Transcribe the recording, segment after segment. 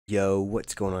Yo,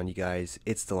 what's going on, you guys?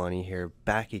 It's Delani here,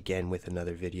 back again with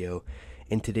another video.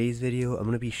 In today's video, I'm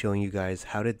going to be showing you guys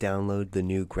how to download the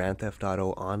new Grand Theft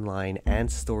Auto Online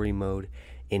and Story Mode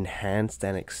Enhanced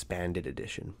and Expanded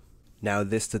Edition. Now,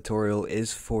 this tutorial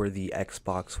is for the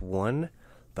Xbox One,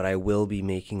 but I will be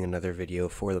making another video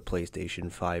for the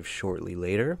PlayStation 5 shortly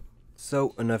later.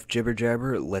 So, enough jibber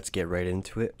jabber, let's get right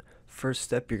into it. First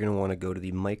step, you're going to want to go to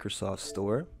the Microsoft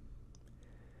Store.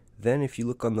 Then if you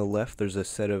look on the left, there's a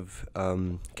set of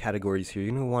categories here.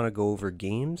 You're going to want to go over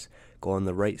games, go on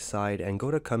the right side, and go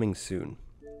to coming soon.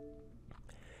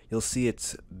 You'll see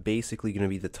it's basically going to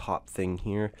be the top thing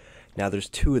here. Now there's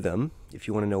two of them, if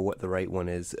you want to know what the right one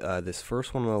is. This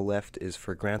first one on the left is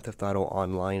for Grand Theft Auto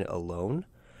Online alone.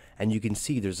 And you can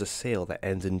see there's a sale that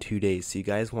ends in 2 days, so you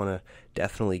guys want to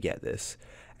definitely get this.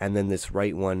 And then this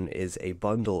right one is a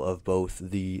bundle of both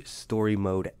the story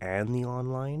mode and the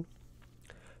online.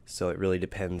 So it really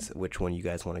depends which one you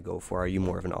guys want to go for. Are you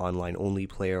more of an online only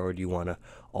player, or do you want to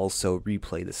also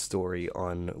replay the story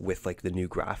on with like the new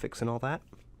graphics and all that?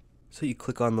 So you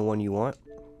click on the one you want.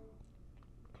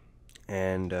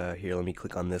 And here, let me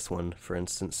click on this one, for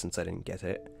instance, since I didn't get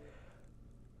it.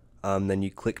 Then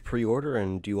you click pre-order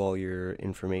and do all your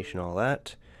information, all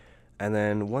that. And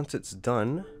then once it's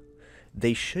done,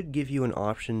 they should give you an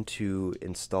option to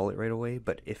install it right away,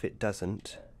 but if it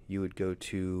doesn't, you would go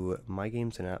to My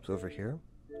Games and Apps over here.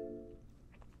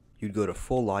 You'd go to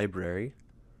Full Library,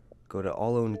 go to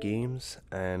All Owned Games,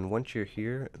 and once you're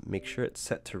here, make sure it's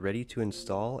set to Ready to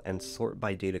Install and Sort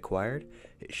by Date Acquired.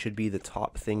 It should be the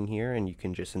top thing here, and you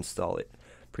can just install it,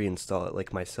 pre-install it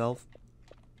like myself.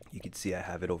 You can see I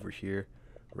have it over here,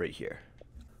 right here.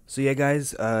 So yeah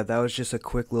guys, that was just a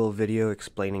quick little video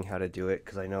explaining how to do it,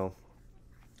 because I know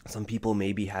some people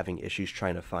may be having issues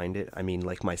trying to find it. I mean,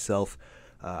 like myself,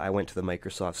 I went to the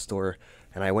Microsoft Store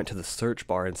and I went to the search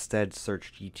bar instead,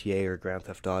 searched GTA or Grand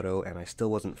Theft Auto, and I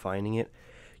still wasn't finding it.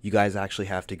 You guys actually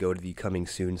have to go to the coming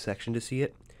soon section to see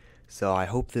it. So I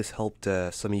hope this helped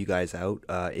some of you guys out.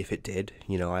 If it did,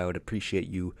 you know, I would appreciate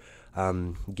you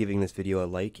giving this video a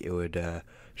like. It would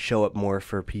show up more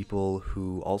for people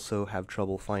who also have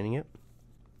trouble finding it.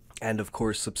 And of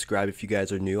course, subscribe if you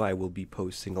guys are new. I will be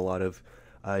posting a lot of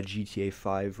GTA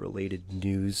 5 related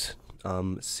news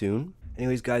soon.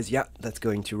 Anyways guys, yeah, that's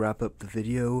going to wrap up the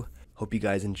video. Hope you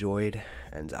guys enjoyed,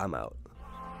 and I'm out.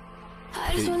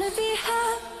 I just wanna be high.